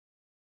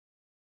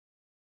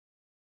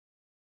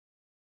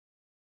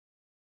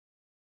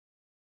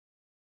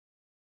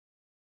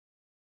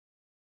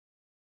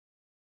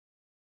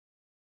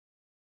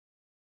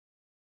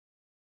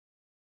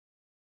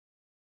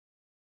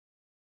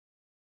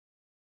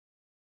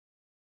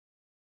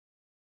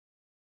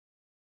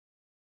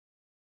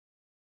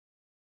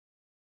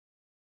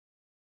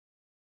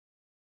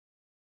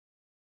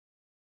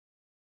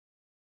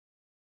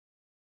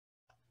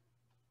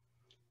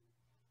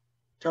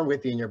Turn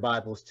with me in your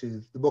Bibles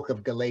to the book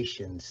of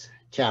Galatians,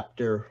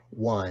 chapter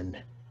 1.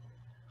 I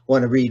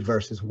want to read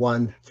verses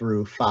 1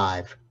 through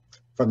 5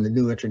 from the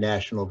New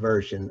International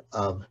Version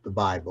of the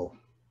Bible.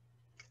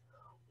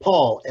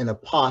 Paul, an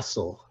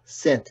apostle,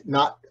 sent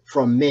not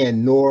from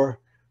men nor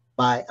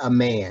by a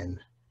man,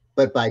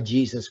 but by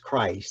Jesus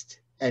Christ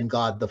and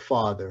God the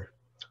Father,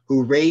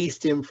 who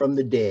raised him from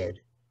the dead,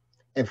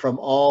 and from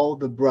all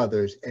the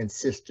brothers and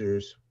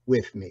sisters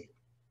with me.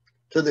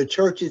 To the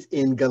churches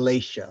in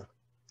Galatia,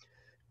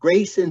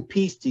 grace and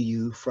peace to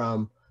you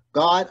from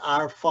God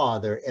our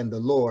Father and the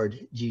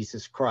Lord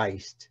Jesus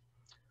Christ,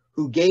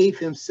 who gave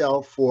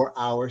himself for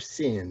our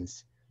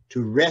sins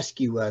to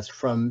rescue us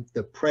from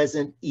the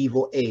present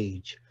evil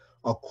age,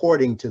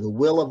 according to the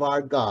will of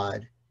our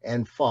God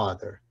and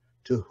Father,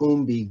 to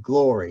whom be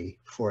glory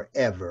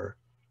forever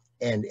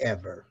and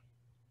ever.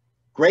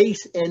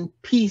 Grace and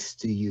peace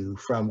to you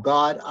from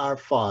God our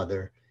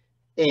Father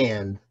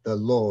and the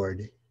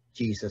Lord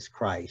Jesus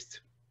Christ.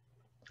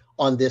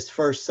 On this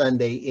first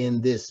Sunday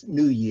in this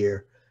new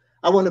year,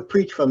 I want to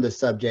preach from the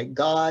subject,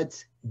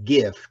 God's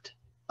gift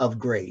of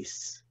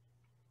grace.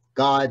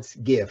 God's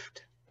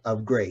gift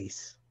of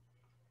grace.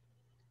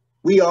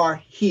 We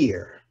are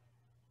here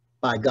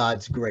by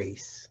God's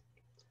grace.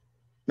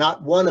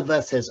 Not one of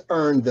us has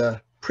earned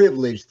the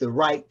privilege, the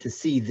right to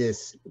see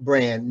this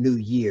brand new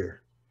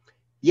year.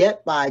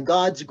 Yet by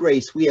God's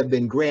grace, we have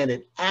been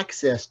granted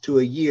access to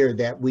a year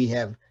that we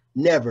have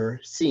never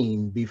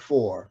seen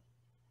before.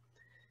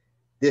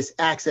 This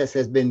access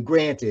has been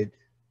granted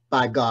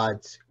by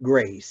God's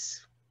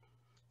grace.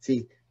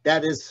 See,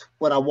 that is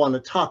what I want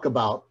to talk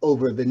about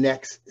over the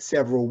next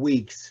several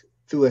weeks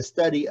through a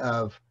study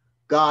of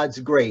God's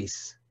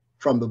grace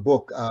from the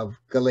book of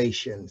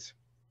Galatians.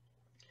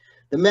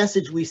 The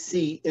message we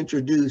see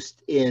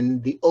introduced in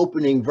the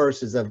opening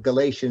verses of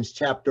Galatians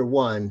chapter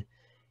 1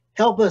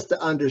 help us to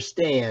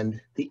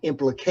understand the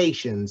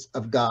implications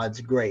of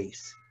God's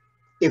grace.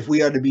 If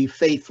we are to be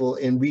faithful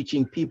in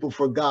reaching people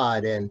for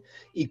God and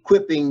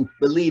equipping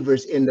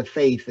believers in the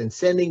faith and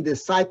sending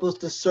disciples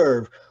to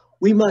serve,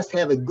 we must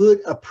have a good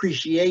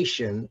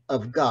appreciation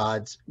of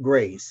God's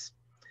grace.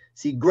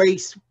 See,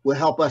 grace will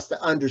help us to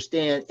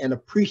understand and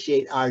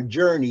appreciate our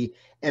journey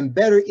and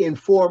better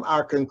inform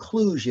our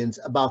conclusions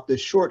about the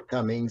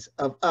shortcomings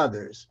of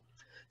others.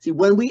 See,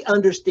 when we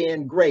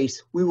understand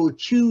grace, we will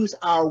choose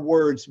our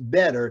words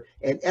better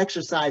and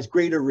exercise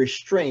greater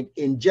restraint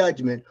in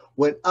judgment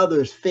when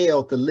others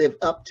fail to live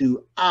up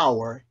to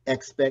our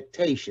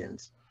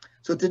expectations.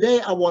 So today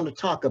I want to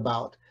talk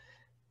about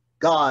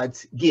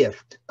God's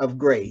gift of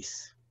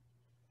grace.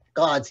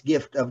 God's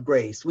gift of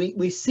grace.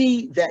 We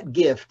see that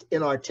gift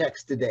in our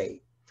text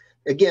today.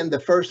 Again, the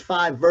first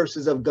 5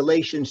 verses of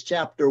Galatians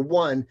chapter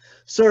 1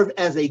 serve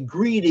as a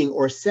greeting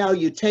or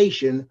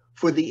salutation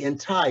for the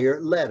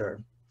entire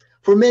letter.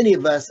 For many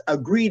of us, a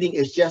greeting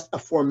is just a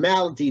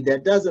formality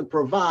that doesn't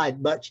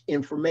provide much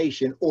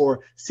information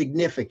or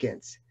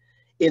significance.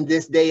 In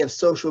this day of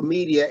social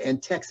media and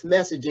text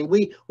messaging,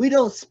 we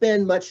don't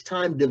spend much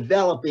time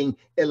developing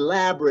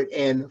elaborate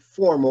and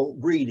formal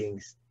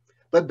greetings.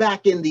 But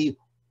back in the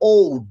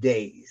old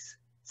days,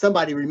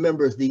 somebody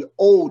remembers the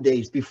old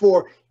days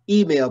before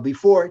email,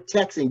 before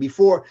texting,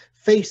 before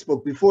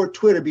Facebook, before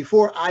Twitter,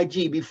 before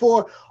IG,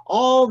 before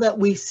all that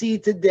we see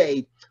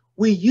today,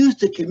 we used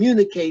to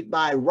communicate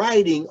by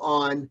writing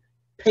on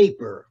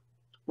paper,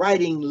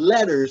 writing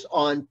letters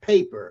on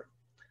paper.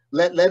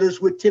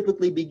 Letters would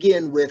typically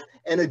begin with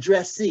an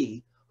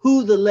addressee,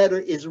 who the letter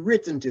is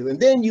written to. And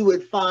then you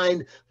would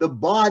find the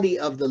body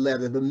of the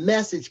letter, the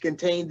message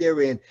contained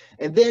therein.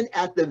 And then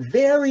at the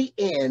very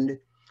end,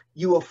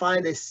 you will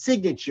find a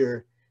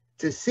signature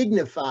to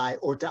signify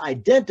or to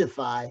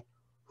identify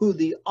who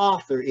the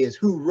author is,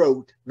 who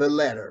wrote the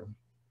letter.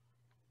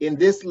 In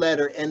this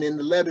letter and in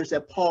the letters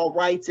that Paul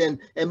writes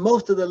and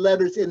most of the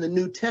letters in the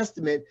New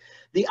Testament,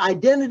 the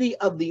identity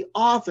of the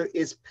author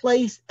is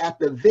placed at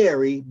the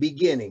very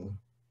beginning.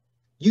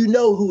 You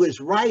know who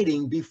is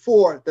writing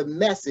before the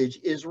message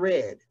is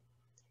read.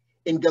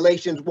 In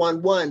Galatians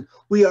 1:1,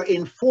 we are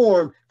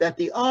informed that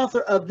the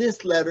author of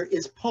this letter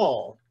is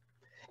Paul.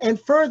 And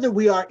further,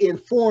 we are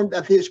informed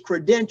of his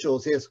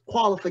credentials, his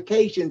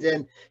qualifications,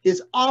 and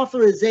his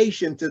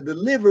authorization to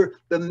deliver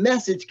the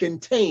message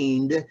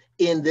contained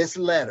in this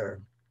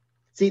letter.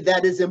 See,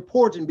 that is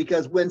important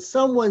because when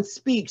someone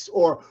speaks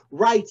or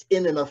writes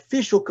in an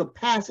official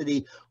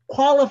capacity,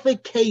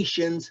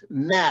 qualifications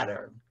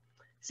matter.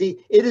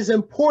 See, it is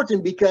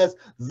important because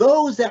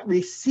those that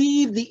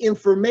receive the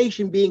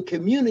information being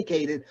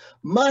communicated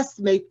must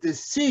make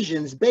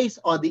decisions based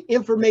on the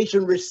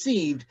information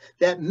received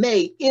that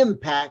may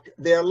impact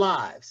their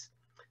lives.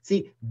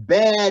 See,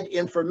 bad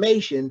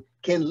information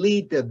can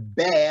lead to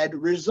bad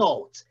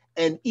results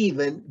and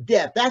even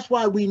death. That's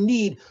why we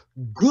need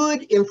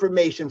good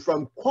information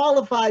from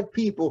qualified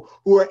people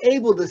who are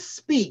able to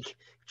speak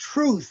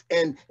truth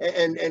and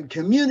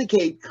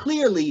communicate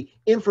clearly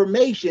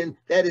information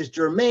that is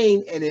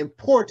germane and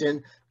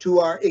important to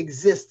our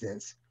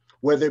existence.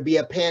 whether it be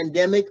a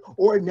pandemic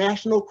or a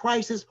national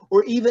crisis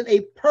or even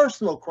a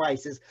personal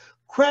crisis.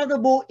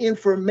 Credible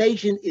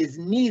information is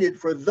needed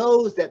for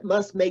those that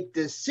must make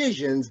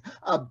decisions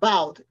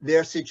about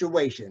their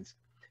situations.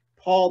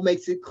 Paul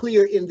makes it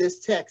clear in this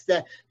text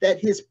that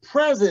his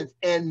presence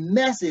and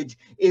message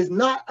is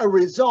not a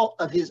result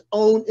of his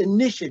own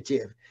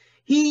initiative.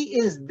 He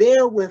is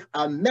there with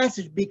a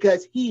message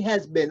because he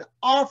has been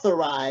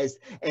authorized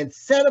and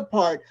set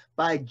apart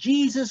by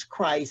Jesus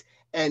Christ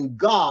and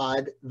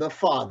God the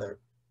Father.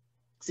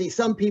 See,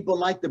 some people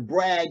like to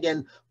brag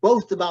and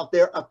boast about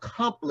their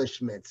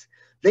accomplishments.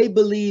 They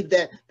believe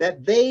that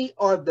they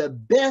are the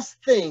best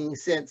thing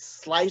since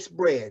sliced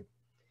bread.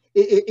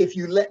 If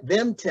you let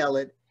them tell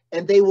it,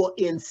 and they will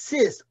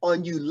insist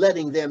on you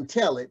letting them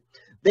tell it,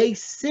 they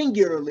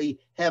singularly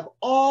have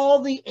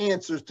all the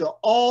answers to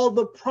all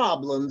the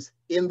problems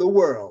in the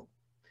world.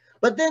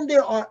 But then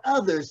there are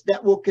others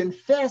that will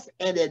confess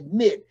and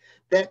admit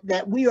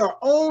that we are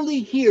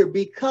only here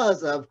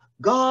because of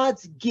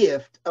God's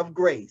gift of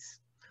grace.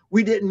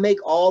 We didn't make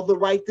all the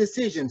right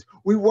decisions.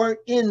 We weren't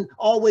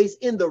always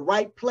in the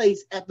right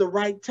place at the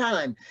right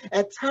time.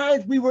 At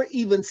times, we were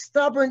even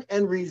stubborn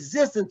and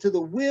resistant to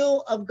the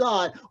will of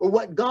God or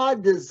what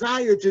God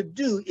desired to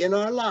do in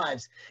our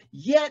lives.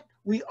 Yet,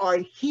 we are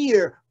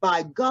here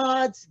by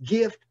God's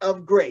gift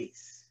of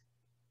grace.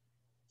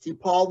 See,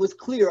 Paul was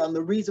clear on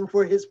the reason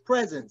for his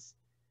presence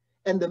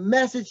and the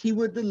message he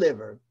would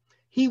deliver.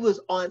 He was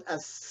on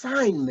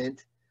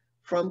assignment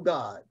from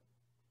God.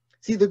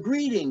 See, the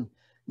greeting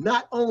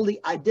not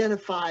only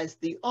identifies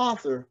the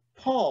author,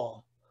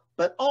 Paul,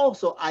 but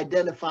also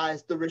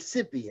identifies the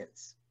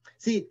recipients.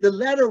 See, the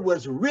letter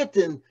was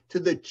written to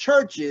the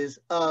churches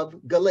of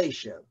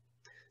Galatia.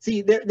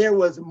 See, there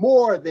was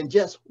more than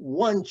just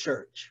one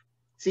church.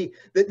 See,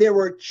 that there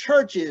were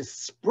churches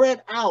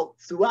spread out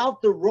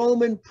throughout the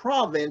Roman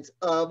province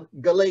of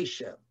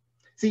Galatia.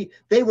 See,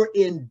 they were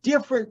in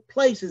different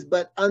places,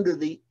 but under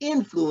the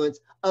influence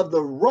of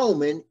the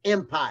Roman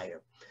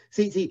Empire.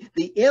 See,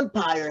 the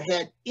empire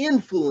had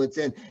influence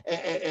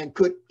and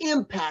could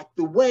impact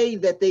the way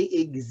that they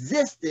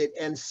existed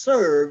and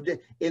served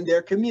in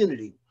their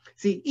community.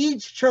 See,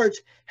 each church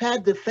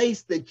had to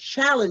face the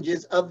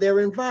challenges of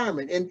their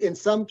environment. And in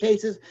some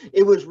cases,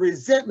 it was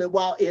resentment,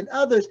 while in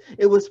others,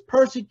 it was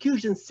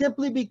persecution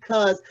simply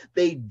because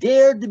they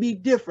dared to be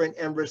different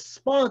and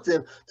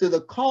responsive to the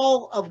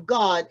call of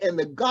God and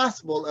the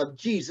gospel of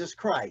Jesus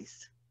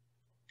Christ.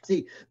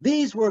 See,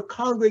 these were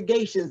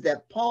congregations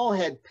that Paul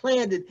had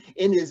planted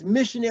in his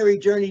missionary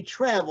journey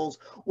travels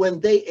when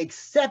they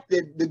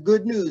accepted the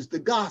good news, the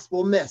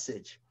gospel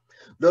message.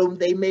 Though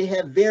they may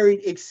have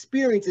varied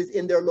experiences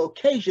in their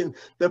location,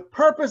 the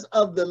purpose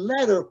of the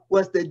letter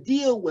was to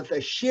deal with a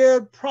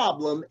shared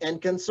problem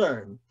and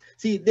concern.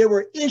 See, there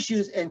were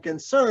issues and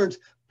concerns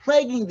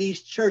plaguing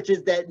these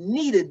churches that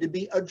needed to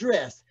be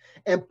addressed,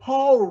 and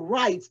Paul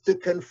writes to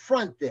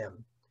confront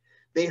them.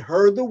 They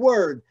heard the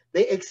word,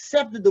 they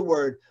accepted the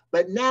word,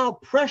 but now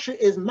pressure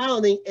is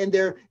mounting, and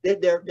they're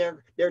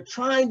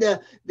trying to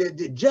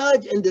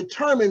judge and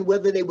determine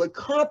whether they would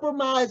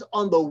compromise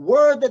on the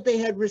word that they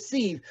had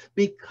received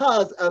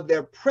because of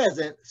their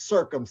present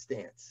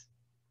circumstance.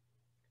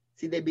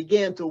 See, they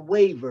began to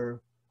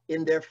waver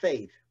in their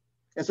faith.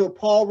 And so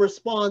Paul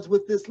responds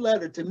with this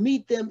letter to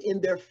meet them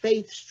in their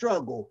faith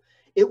struggle.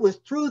 It was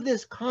through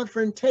this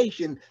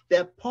confrontation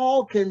that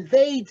Paul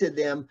conveyed to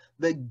them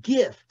the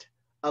gift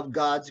of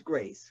God's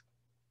grace.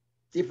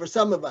 See, for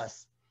some of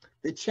us,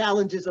 the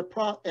challenges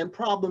and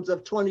problems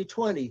of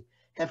 2020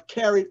 have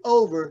carried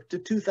over to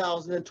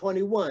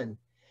 2021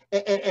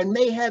 and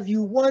may have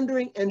you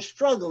wondering and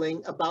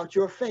struggling about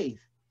your faith.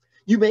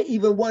 You may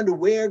even wonder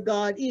where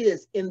God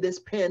is in this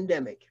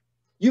pandemic.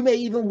 You may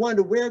even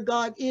wonder where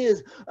God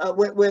is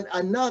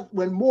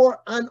when more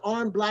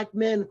unarmed Black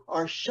men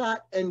are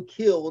shot and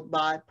killed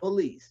by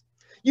police.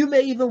 You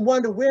may even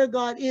wonder where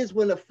God is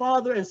when a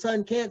father and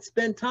son can't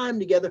spend time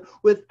together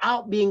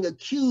without being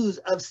accused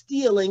of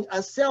stealing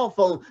a cell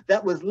phone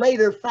that was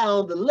later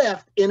found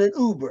left in an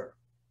Uber.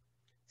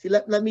 See,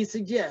 let me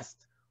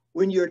suggest,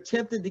 when you're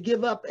tempted to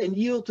give up and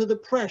yield to the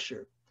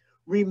pressure,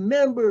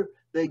 remember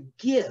the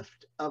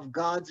gift of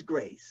God's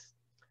grace.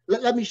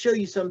 Let me show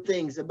you some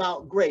things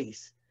about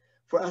grace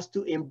for us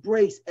to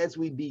embrace as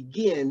we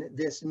begin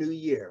this new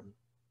year.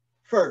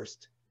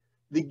 First,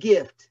 the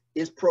gift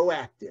is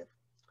proactive.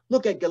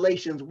 Look at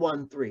Galatians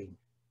 1:3.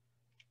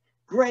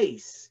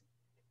 Grace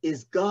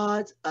is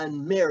God's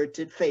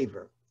unmerited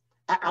favor.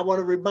 I want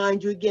to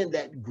remind you again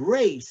that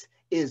grace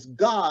is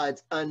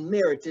God's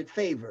unmerited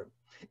favor.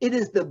 It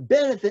is the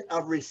benefit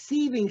of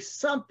receiving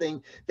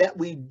something that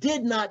we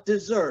did not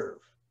deserve.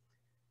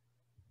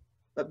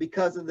 But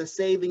because of the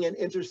saving and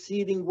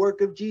interceding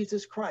work of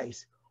Jesus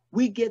Christ,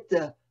 we get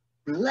the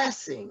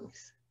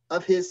blessings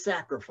of his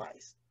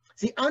sacrifice.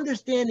 See,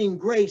 understanding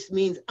grace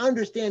means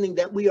understanding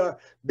that we are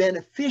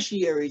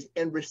beneficiaries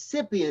and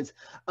recipients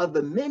of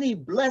the many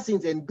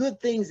blessings and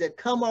good things that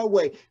come our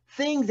way,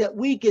 things that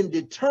we can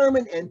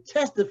determine and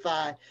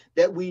testify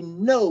that we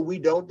know we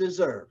don't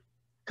deserve.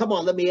 Come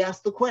on, let me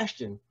ask the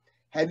question.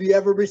 Have you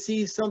ever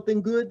received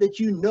something good that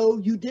you know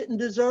you didn't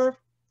deserve?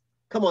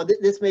 Come on,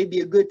 this may be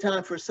a good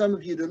time for some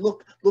of you to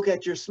look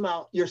at your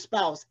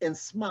spouse and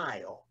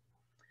smile.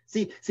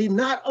 See,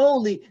 not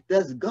only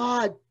does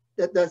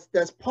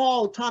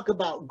Paul talk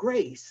about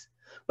grace,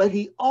 but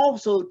he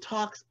also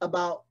talks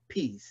about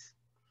peace.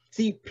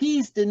 See,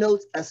 peace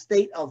denotes a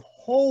state of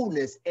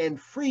wholeness and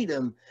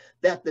freedom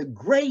that the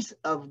grace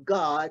of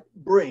God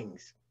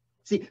brings.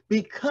 See,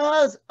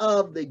 because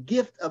of the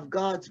gift of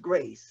God's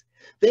grace,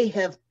 they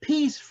have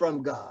peace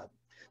from God.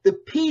 The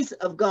peace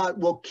of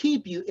God will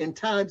keep you in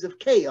times of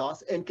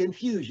chaos and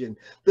confusion.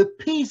 The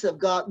peace of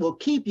God will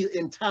keep you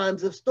in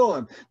times of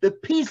storm. The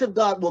peace of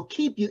God will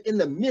keep you in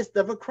the midst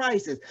of a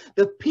crisis.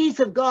 The peace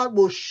of God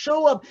will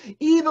show up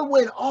even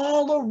when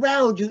all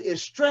around you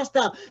is stressed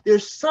out.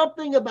 There's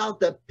something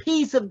about the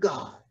peace of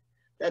God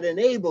that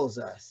enables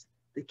us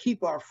to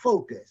keep our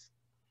focus.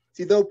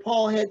 See, though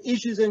Paul had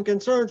issues and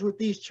concerns with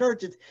these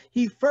churches,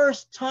 he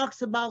first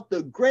talks about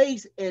the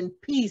grace and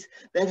peace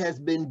that has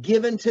been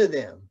given to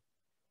them.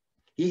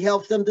 He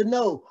helps them to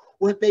know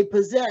what they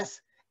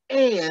possess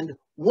and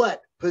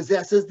what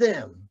possesses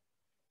them.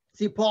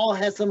 See, Paul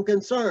has some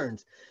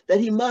concerns that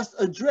he must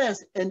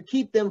address and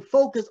keep them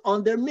focused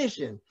on their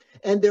mission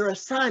and their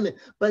assignment.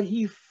 But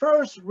he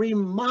first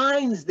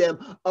reminds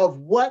them of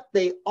what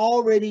they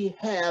already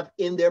have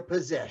in their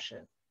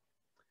possession.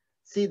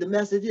 See, the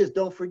message is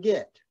don't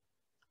forget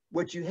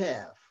what you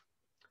have.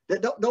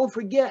 Don't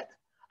forget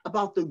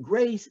about the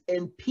grace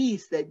and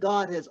peace that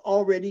God has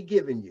already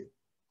given you.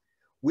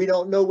 We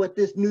don't know what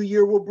this new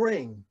year will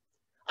bring.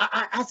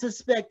 I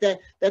suspect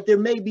that there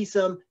may be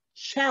some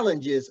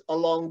challenges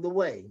along the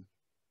way.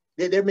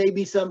 There may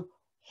be some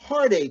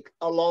heartache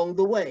along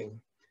the way.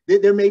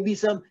 There may be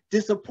some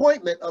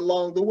disappointment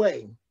along the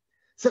way.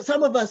 So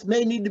some of us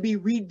may need to be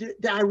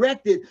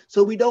redirected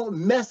so we don't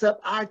mess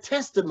up our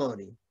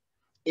testimony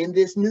in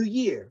this new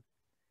year.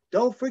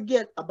 Don't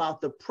forget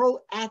about the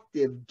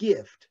proactive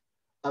gift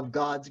of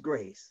God's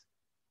grace.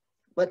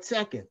 But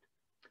second,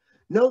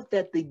 note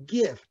that the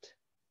gift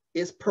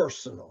is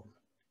personal.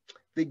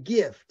 The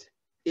gift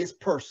is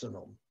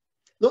personal.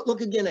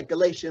 Look again at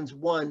Galatians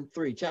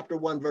 1:3, chapter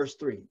 1, verse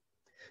 3.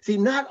 See,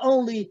 not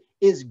only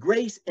is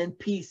grace and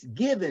peace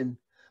given,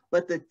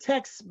 but the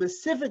text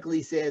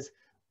specifically says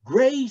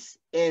grace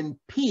and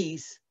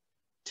peace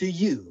to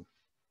you.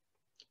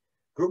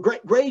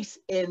 Grace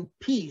and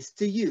peace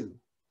to you.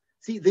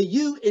 See, the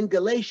you in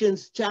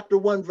Galatians chapter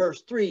 1,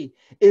 verse 3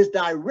 is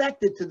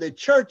directed to the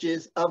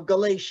churches of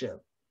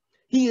Galatia.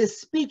 He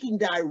is speaking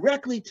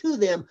directly to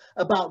them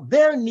about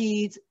their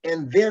needs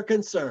and their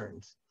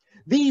concerns.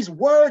 These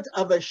words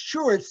of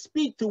assurance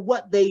speak to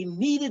what they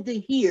needed to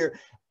hear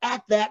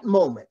at that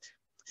moment.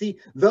 See,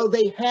 though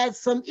they had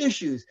some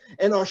issues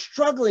and are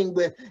struggling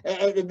with,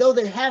 and though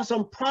they have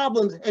some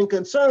problems and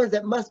concerns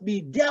that must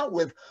be dealt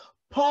with,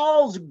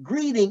 Paul's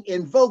greeting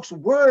invokes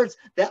words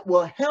that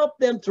will help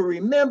them to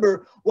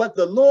remember what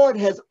the Lord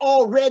has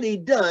already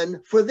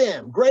done for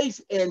them. Grace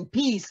and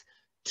peace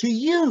to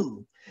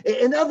you.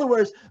 In other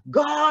words,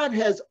 God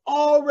has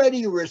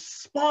already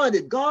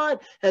responded. God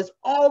has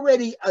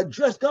already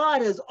addressed.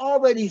 God has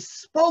already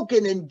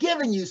spoken and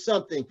given you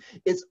something.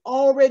 It's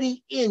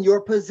already in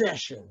your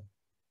possession.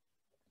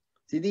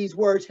 See, these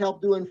words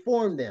help to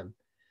inform them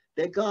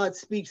that God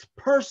speaks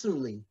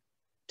personally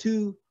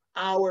to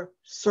our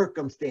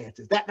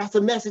circumstances. That's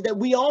a message that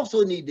we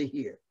also need to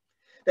hear.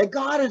 That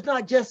God is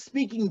not just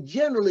speaking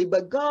generally,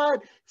 but God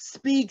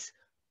speaks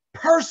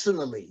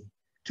personally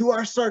to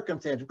our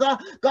circumstances.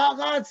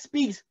 God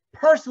speaks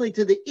personally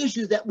to the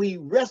issues that we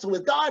wrestle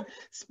with. God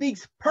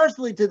speaks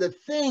personally to the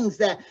things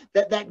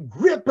that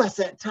grip us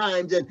at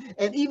times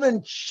and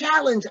even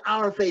challenge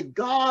our faith.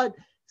 God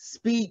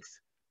speaks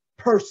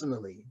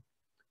personally.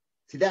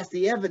 See, that's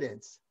the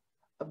evidence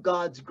of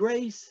God's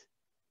grace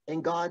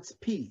and God's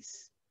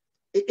peace.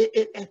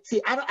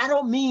 See, I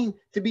don't mean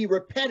to be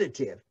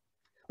repetitive,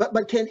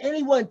 but can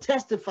anyone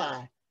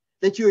testify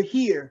that you're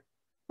here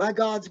by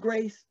God's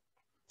grace?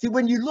 See,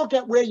 when you look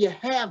at where you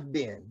have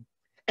been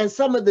and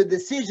some of the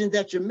decisions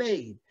that you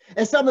made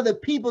and some of the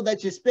people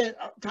that you spent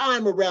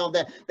time around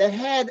that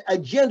had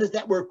agendas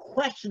that were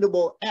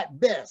questionable at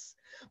best.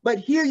 But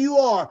here you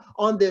are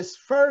on this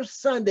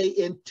first Sunday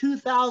in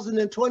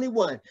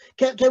 2021.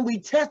 Can we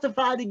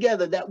testify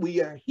together that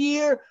we are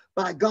here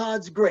by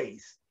God's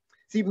grace?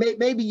 See,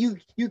 maybe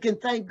you can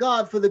thank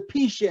God for the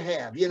peace you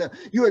have. You know,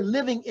 you are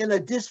living in a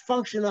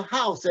dysfunctional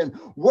house and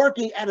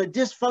working at a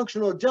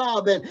dysfunctional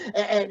job and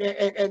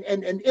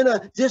in a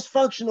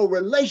dysfunctional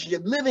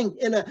relationship, living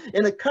in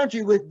a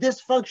country with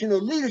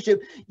dysfunctional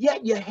leadership,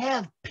 yet you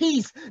have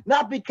peace,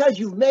 not because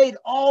you've made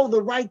all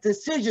the right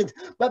decisions,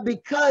 but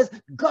because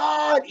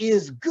God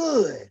is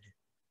good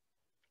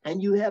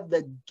and you have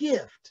the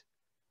gift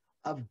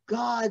of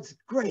God's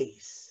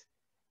grace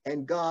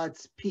and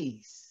God's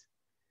peace.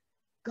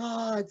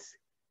 God's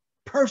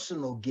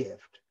personal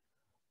gift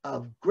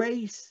of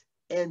grace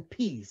and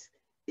peace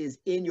is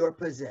in your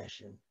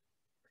possession.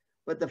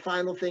 But the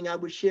final thing I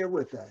would share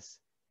with us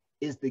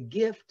is the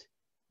gift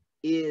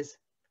is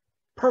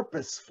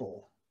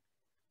purposeful.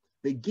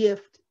 The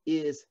gift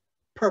is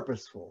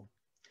purposeful.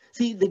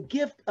 See, the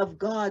gift of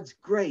God's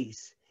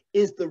grace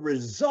is the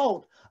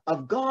result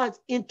of God's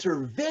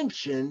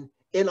intervention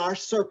in our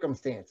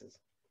circumstances.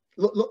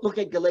 Look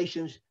at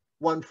Galatians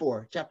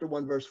 1:4, chapter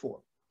 1, verse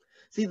 4.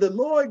 See, the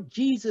Lord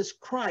Jesus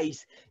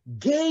Christ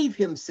gave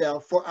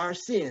himself for our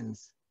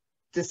sins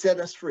to set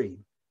us free.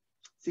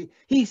 See,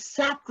 he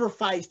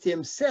sacrificed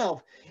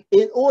himself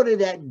in order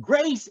that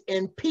grace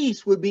and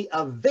peace would be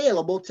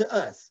available to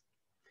us.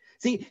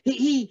 See,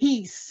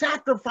 he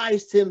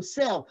sacrificed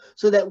himself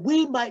so that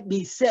we might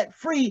be set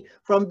free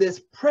from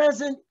this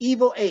present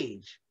evil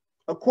age,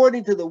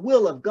 according to the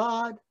will of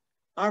God,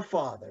 our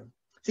Father.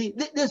 See,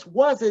 this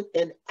wasn't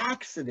an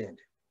accident.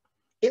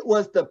 It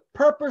was the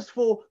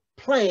purposeful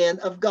plan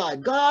of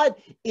God. God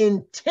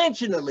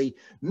intentionally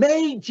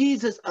made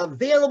Jesus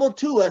available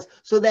to us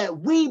so that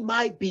we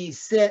might be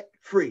set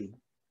free.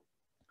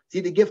 See,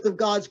 the gift of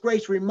God's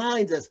grace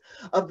reminds us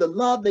of the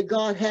love that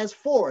God has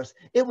for us.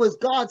 It was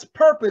God's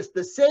purpose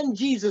to send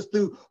Jesus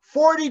through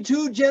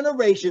 42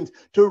 generations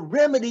to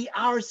remedy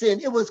our sin.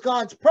 It was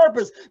God's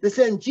purpose to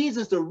send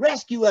Jesus to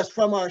rescue us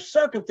from our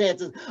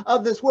circumstances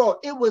of this world.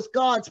 It was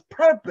God's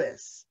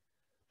purpose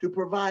to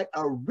provide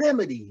a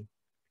remedy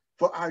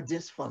for our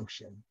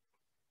dysfunction.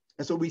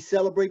 And so we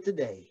celebrate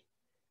today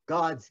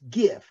God's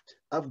gift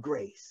of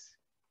grace.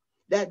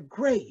 That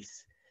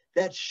grace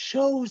that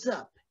shows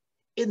up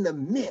in the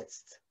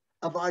midst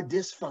of our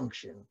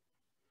dysfunction.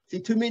 See,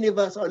 too many of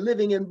us are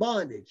living in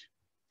bondage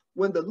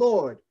when the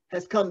Lord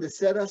has come to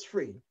set us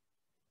free.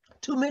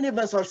 Too many of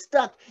us are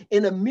stuck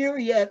in a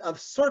myriad of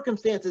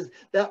circumstances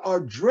that are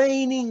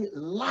draining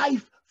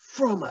life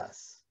from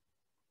us.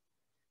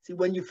 See,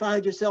 when you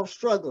find yourself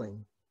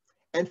struggling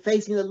and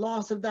facing the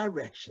loss of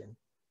direction,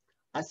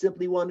 I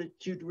simply wanted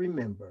you to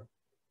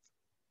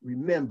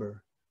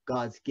remember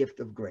God's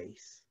gift of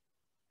grace.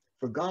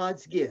 For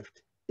God's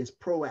gift is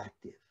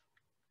proactive.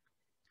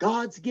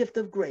 God's gift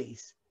of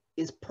grace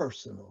is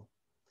personal,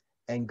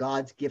 and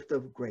God's gift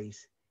of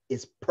grace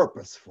is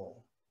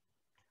purposeful.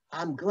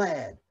 I'm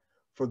glad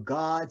for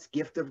God's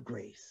gift of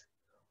grace,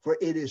 for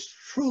it is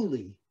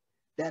truly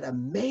that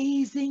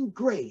amazing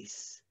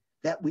grace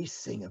that we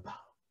sing about.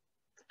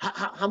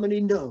 How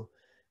many know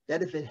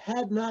that if it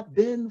had not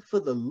been for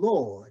the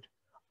Lord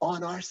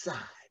on our side,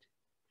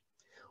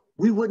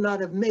 we would not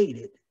have made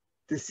it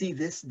to see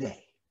this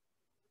day?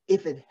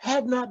 If it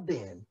had not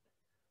been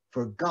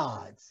for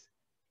God's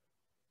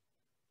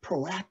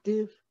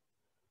proactive,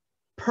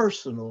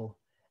 personal,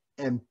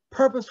 and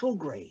purposeful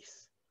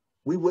grace,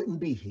 we wouldn't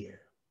be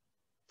here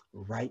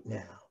right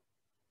now.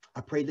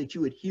 I pray that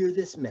you would hear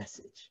this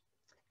message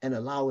and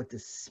allow it to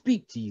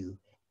speak to you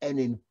and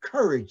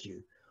encourage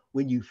you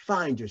when you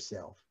find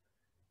yourself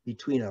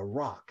between a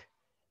rock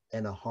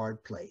and a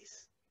hard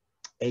place.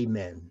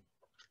 Amen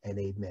and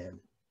amen.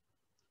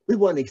 We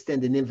want to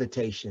extend an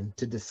invitation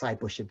to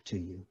discipleship to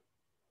you.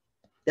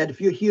 That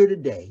if you're here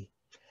today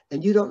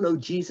and you don't know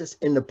Jesus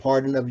in the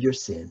pardon of your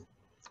sin,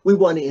 we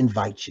want to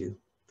invite you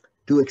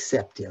to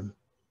accept him,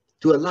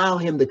 to allow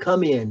him to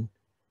come in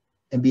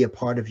and be a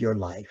part of your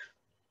life.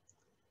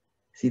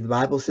 See, the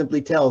Bible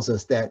simply tells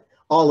us that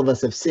all of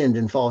us have sinned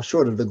and fall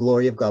short of the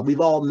glory of God.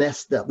 We've all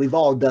messed up. We've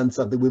all done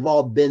something. We've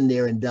all been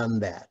there and done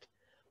that.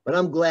 But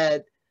I'm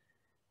glad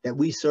that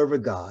we serve a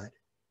God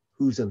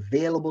who's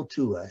available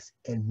to us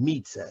and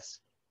meets us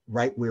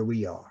right where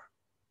we are.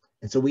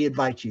 And so we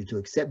invite you to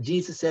accept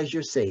Jesus as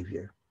your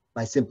Savior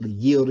by simply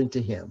yielding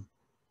to him.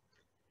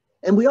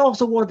 And we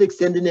also want to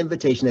extend an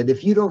invitation that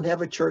if you don't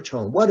have a church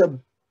home, what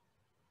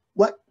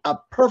a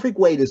perfect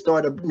way to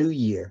start a new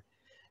year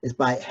is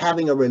by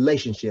having a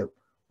relationship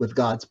with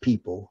God's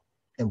people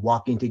and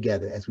walking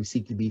together as we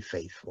seek to be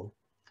faithful.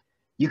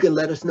 You can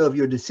let us know of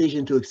your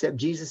decision to accept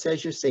Jesus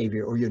as your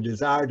Savior or your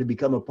desire to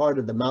become a part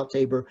of the Mount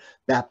Tabor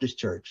Baptist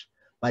Church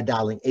by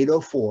dialing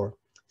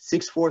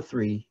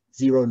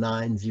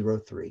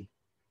 804-643-0903.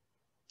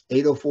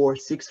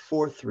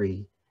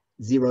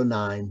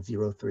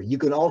 804-643-0903. You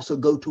can also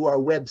go to our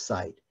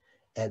website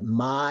at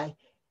mymtbc.org.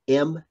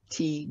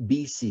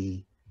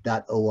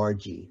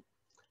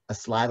 A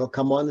slide will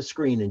come on the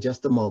screen in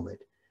just a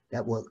moment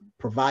that will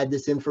provide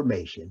this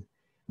information.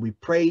 We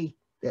pray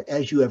that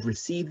as you have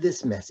received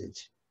this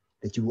message,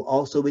 that you will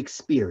also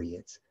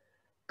experience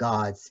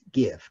God's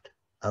gift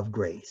of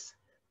grace.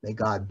 May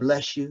God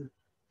bless you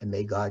and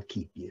may God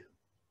keep you.